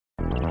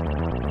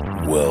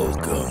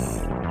Welcome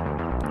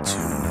to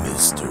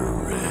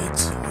Mr.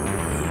 Red's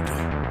Hood.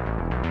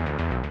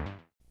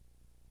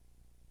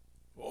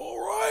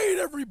 Alright,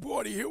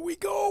 everybody, here we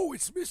go.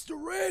 It's Mr.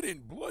 Red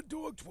and Blood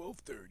Dog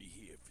 1230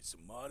 here for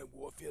some Modern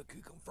Warfare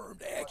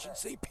confirmed action,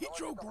 say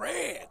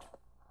Petrograd.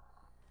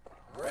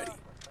 Ready?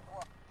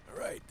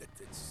 Alright,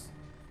 that's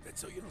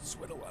so you don't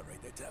sweat a lot,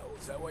 right?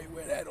 Is that why you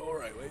wear that?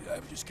 Alright,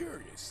 I'm just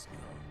curious, you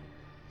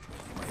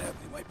know.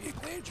 You might be a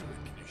glandular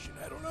condition,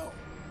 I don't know.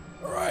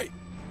 Alright.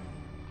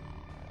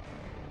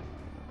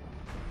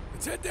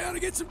 Let's head down and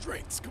get some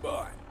drinks, come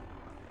on.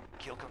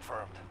 Kill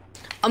confirmed.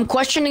 I'm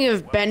questioning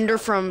if Bender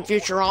from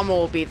Futurama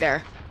will be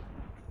there.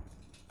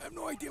 I have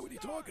no idea what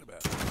you're talking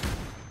about.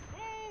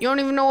 You don't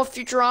even know what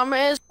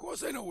Futurama is? Of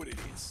course I know what it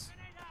is.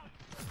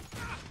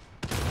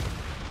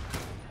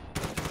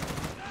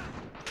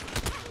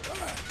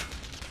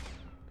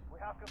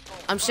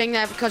 I'm saying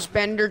that because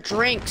Bender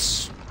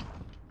drinks.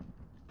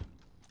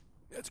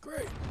 That's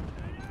great.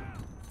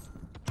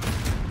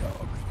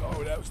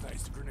 Oh, that was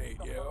nice, the grenade.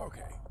 Yeah,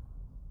 okay.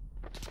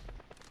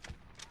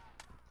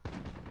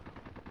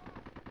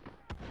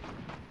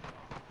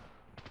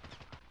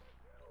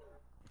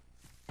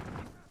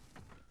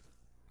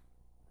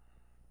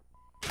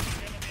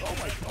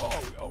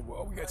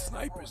 Oh, we got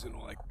snipers and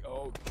like,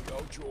 oh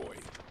joy.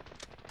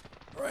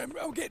 All right,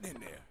 I'm getting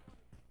in there.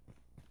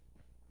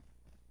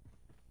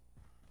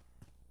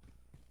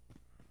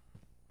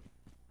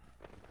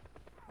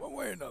 One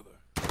way or another.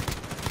 Get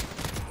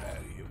out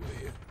of here,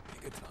 will you?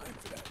 Ain't got time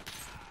for that.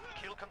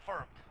 Kill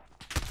confirmed.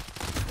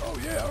 Oh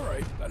yeah, all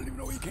right. I don't even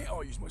know where you came.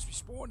 Oh, you must be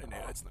spawning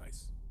there. That's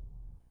nice.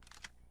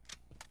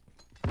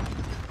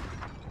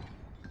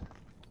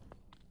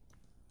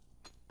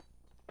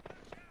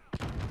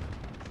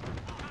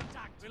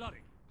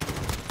 Reloading.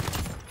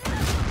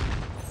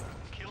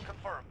 Kill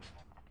confirmed.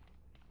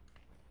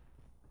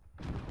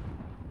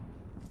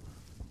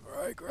 All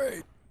right,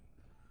 great.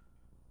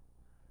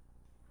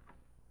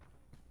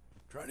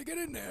 Trying to get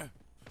in there.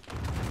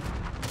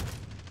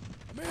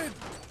 I'm in.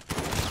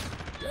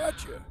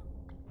 Gotcha.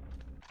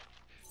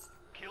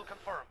 Kill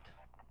confirmed.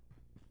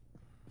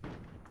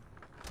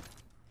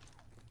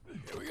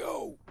 Here we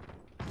go.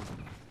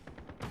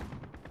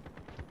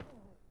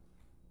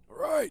 All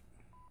right.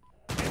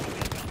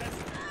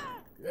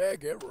 Yeah,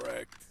 get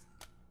wrecked.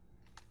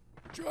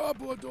 Good job,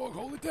 Blood Dog.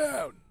 Hold it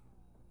down.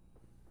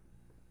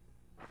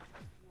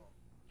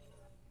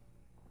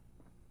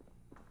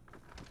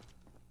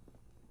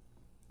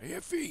 I hear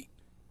feet.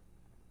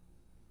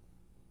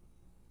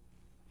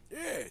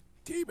 Yeah,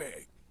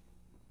 teabag.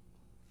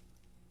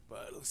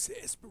 Bottle of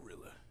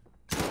sarsaparilla.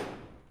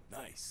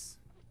 Nice.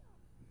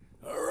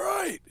 All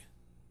right.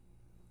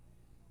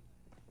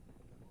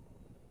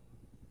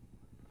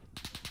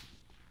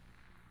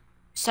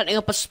 Setting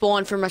up a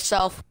spawn for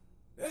myself.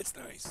 That's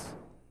nice.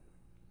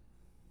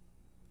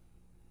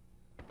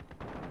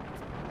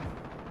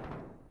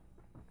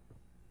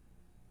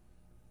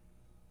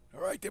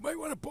 All right, they might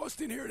want to bust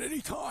in here at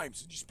any time,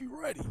 so just be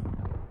ready.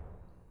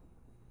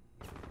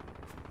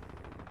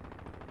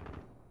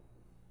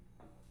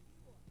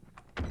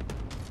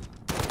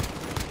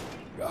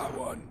 Got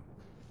one.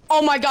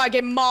 Oh my god,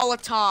 get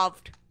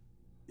Molotoved.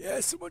 Yeah,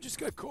 someone just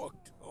got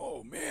cooked.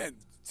 Oh man,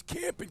 it's a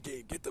camping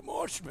game. Get the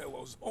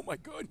marshmallows. Oh my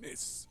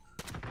goodness.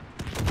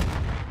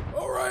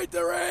 All right,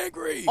 they're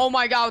angry. Oh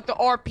my god, with the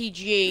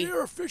RPG.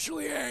 They're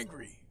officially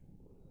angry.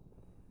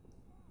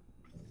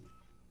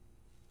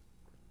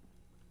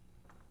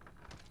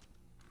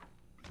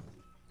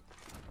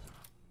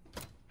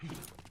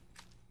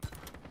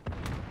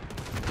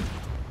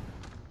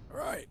 All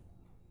right.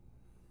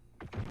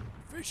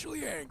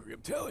 Officially angry,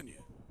 I'm telling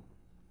you.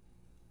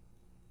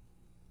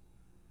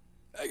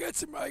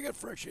 I got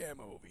fresh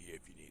ammo over here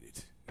if you need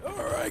it.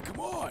 All right, come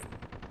on.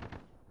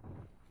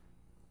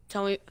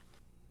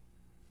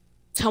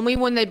 Tell me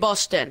when they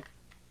bust in.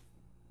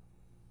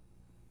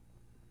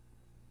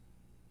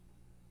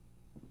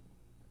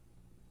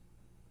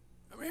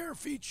 I'm hearing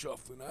feet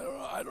shuffling.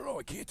 I don't know.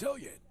 I can't tell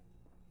yet.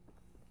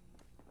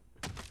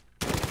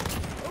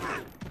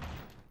 Oh.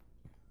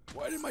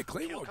 Why did my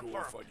claymore go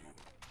off on you?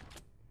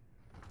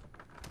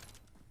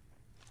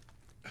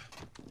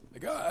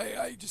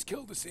 I just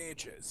killed the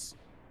Sanchez.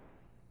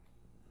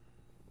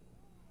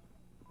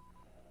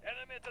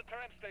 Enemy at the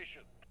tram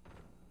station.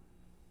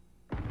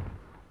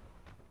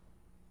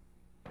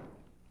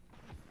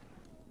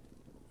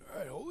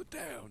 Alright, hold it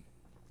down.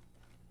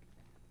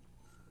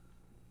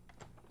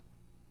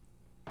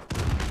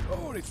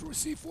 Oh, they threw a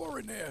C4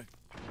 in there.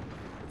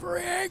 I'm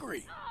very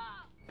angry.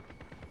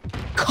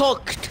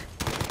 Cooked.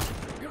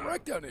 Get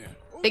wrecked down there.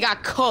 Oh, They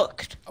got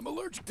cooked. I'm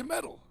allergic to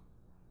metal.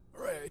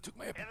 Alright, I took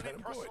my EpiPen. Enemy I'm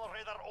good. personal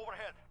radar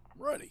overhead.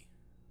 I'm ready.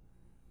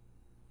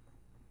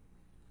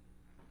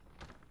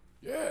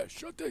 Yeah,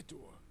 shut that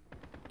door.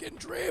 Getting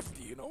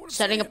drafty, you know what I'm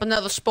Setting saying? up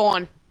another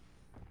spawn.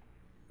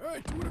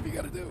 Alright, do whatever you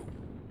gotta do.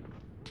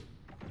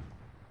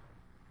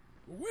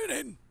 We're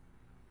winning.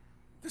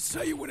 This is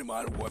how you win in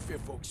Modern Warfare,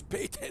 folks.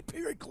 Pay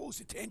very close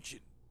attention.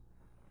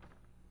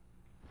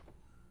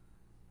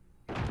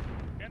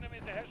 Enemy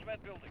at the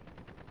hazmat building.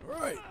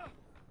 Alright.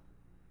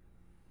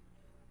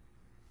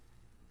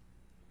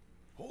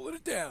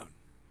 it down.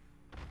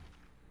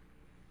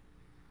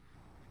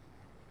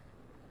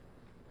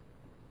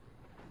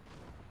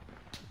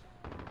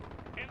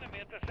 Enemy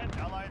at the center.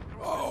 Allied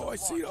cruise Oh, I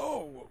missile see. launched.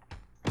 Oh.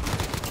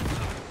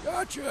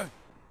 Gotcha.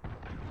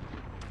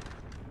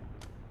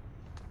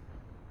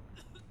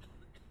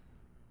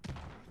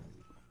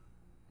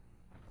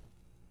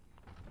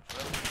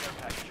 Friendly care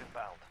package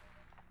inbound.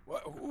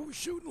 What? Who was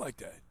shooting like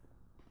that?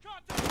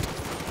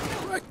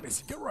 Get wrecked,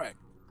 Missy. Get wrecked.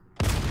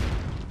 Get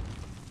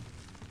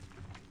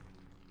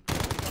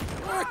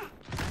wrecked.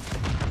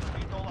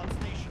 VTOL on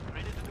station,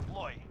 ready to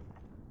deploy.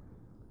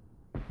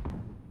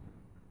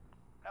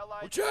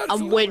 Allied Watch out.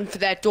 I'm waiting for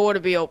that door to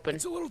be open.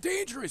 It's a little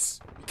dangerous.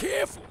 Be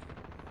careful.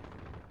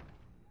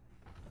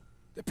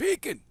 They're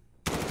peeking.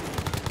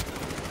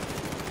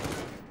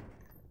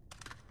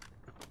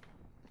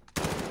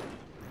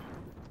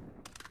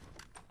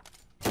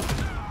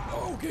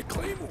 Oh, get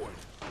Claymore.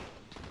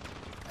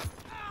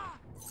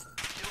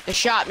 They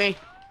shot me.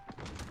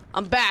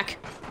 I'm back.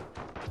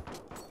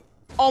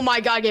 Oh my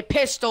god, get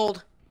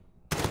pistoled.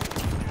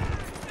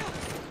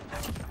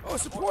 Oh,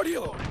 support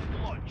helo.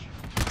 launch.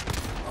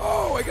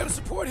 Oh, I got a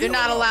support helo. They're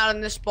not allowed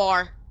in this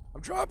bar.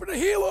 I'm dropping a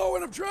helo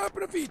and I'm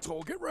dropping a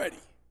VTOL. Get ready.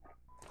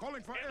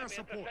 Calling for air Enemy at the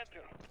support.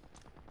 center.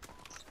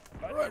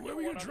 All right, where are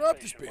we gonna On drop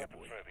this station, bad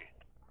weapons boy? ready.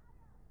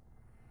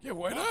 Yeah,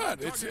 why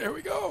not? It's here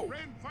we go.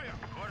 Rain fire.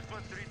 Course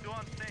 132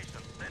 on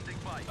station, standing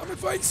by. I'm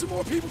inviting some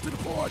more people to the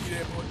party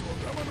there, Blood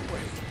Dog. I'm on the way.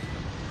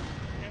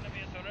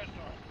 Enemy at the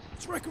restaurant.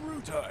 It's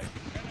Wreckaroo time.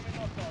 Enemy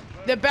knocked down,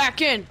 sir. They're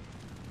back in.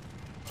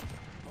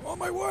 I'm on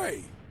my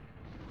way.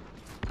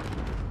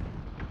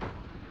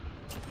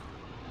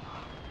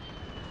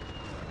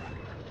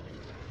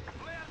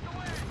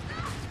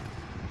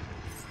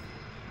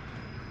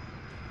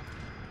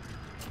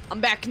 I'm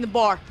back in the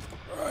bar.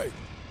 All right.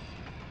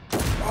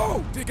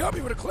 Oh, they got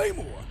me with a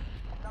Claymore.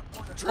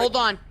 Hold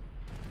on.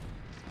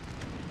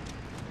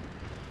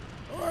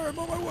 All right, I'm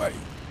on my way.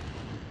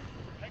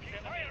 Taking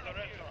enemy at the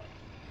restaurant.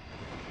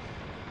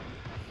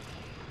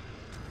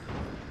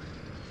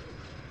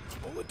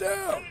 Hold it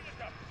down.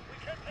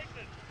 We can't take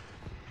this.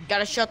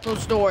 Gotta shut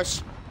those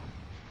doors.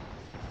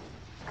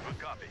 Good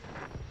copy.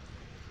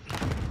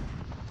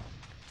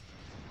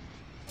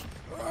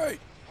 All right,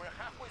 We're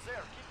halfway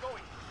there. Keep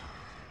going.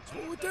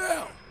 hold it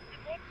down.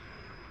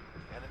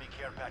 Enemy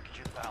care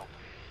package inbound.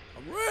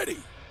 I'm ready.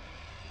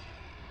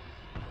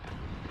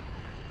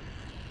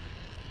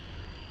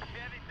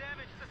 Heavy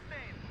damage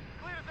sustained.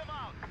 Clear them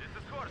out.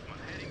 This is Horseman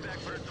heading back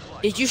for a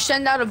supply. Did you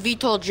send out a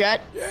VTOL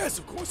jet? Yes,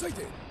 of course I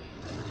did.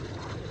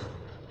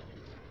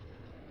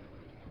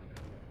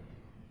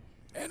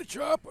 And a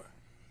chopper.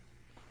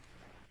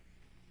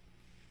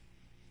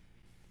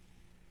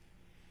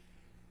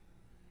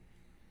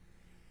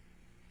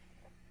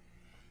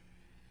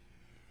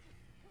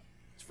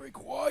 It's very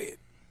quiet.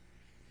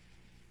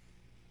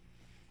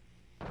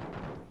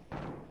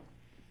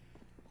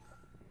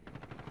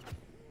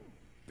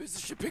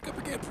 Business should pick up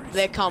again pretty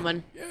They're soon.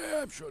 coming.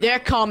 Yeah, I'm sure. They're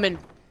coming.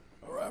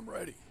 All right, I'm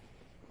ready.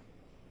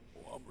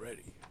 Oh, I'm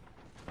ready.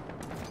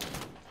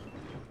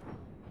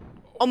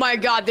 Oh my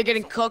god, they're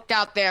getting cooked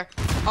out there.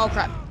 Oh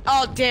crap.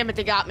 Oh damn it,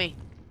 they got me.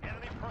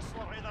 Enemy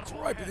personal radar. That's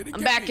all right, but they didn't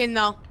I'm get back me. in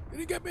though. They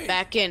didn't get me.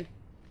 Back in.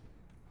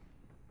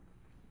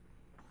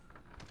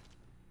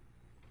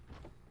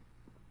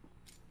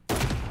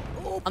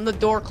 Oh, I'm the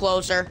door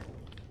closer.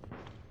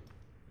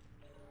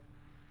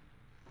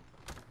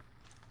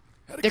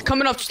 had a They're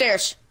coming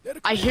upstairs.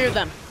 I hear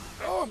them.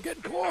 Oh, I'm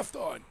getting coughed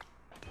on.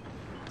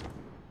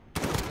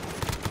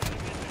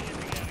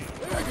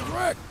 Yeah, get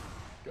wrecked.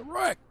 Get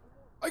wrecked.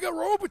 I got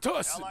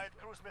Robitussin. Allied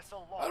cruise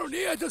missile I don't launched.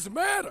 need it. It doesn't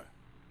matter.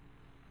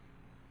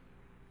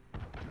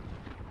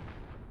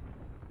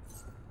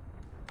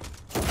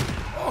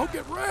 Oh,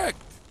 get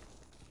wrecked.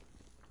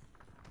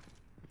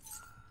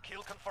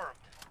 Kill confirmed.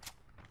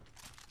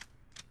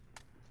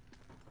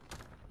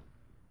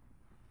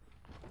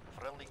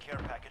 Friendly care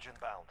package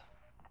inbound.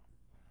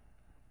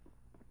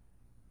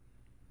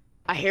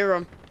 I hear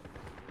them.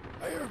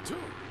 I hear him too.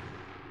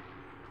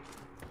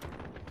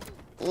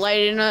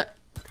 Lighting it.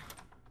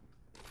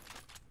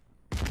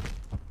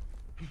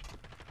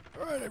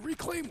 All right, I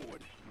reclaim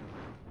wood.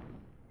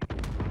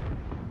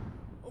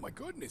 Oh my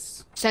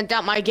goodness. Sent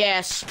out my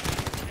gas.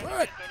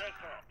 Wrecked.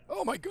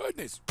 Oh my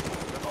goodness.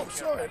 Oh,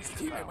 sorry. It's a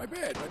teammate. My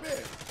bad. My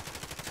bad.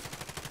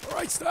 All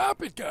right,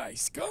 stop it,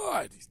 guys.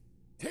 God,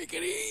 take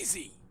it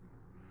easy.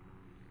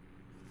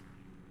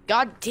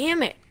 God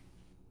damn it.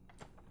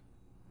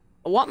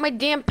 I want my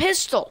damn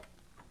pistol.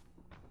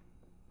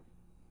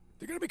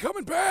 They're gonna be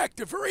coming back.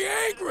 They're very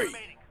angry.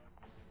 Remaining.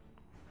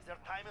 Their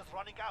time is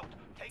running out.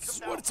 Take This them is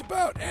down. what it's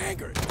about.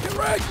 Anger. Get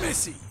wrecked,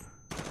 Missy.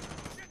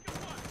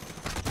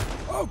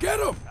 Oh, get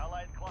him.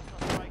 Allied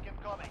cluster strike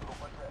incoming.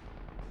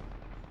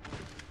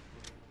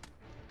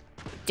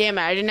 Damn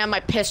it, I didn't have my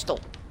pistol.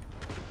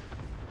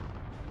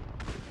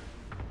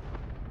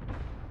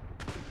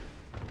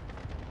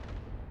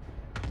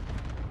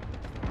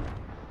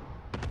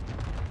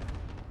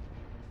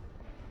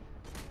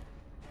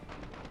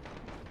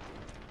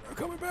 They're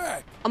coming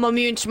back. I'm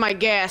immune to my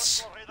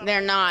gas.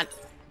 They're not.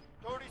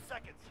 30 seconds.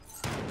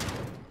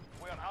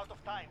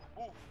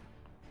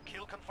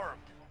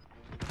 confirmed.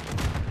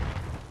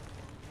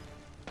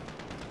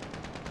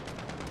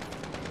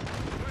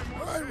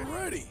 Alright, we're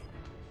ready.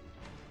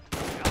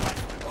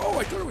 Oh,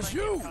 I thought it was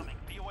you.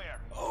 Be aware.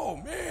 Oh,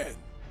 man.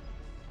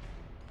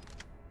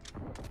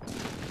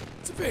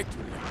 It's a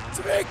victory. It's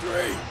a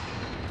victory.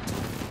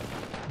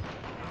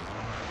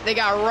 They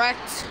got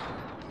wrecked.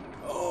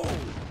 Oh.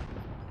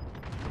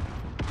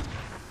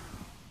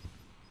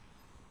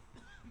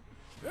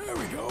 There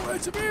we go.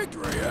 That's a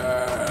victory.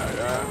 Yeah,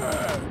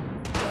 yeah,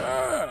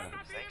 yeah.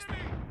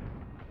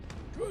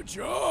 Good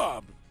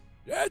job.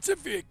 That's a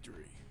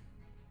victory.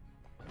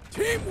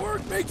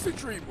 Teamwork makes the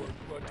dream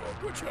work.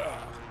 Good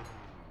job.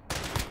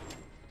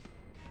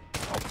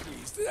 Oh,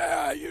 please.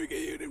 You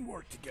didn't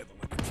work together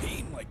like a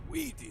team like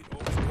we did. Oh,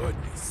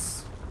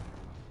 goodness.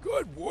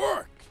 Good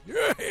work.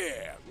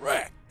 Yeah,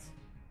 wrecked.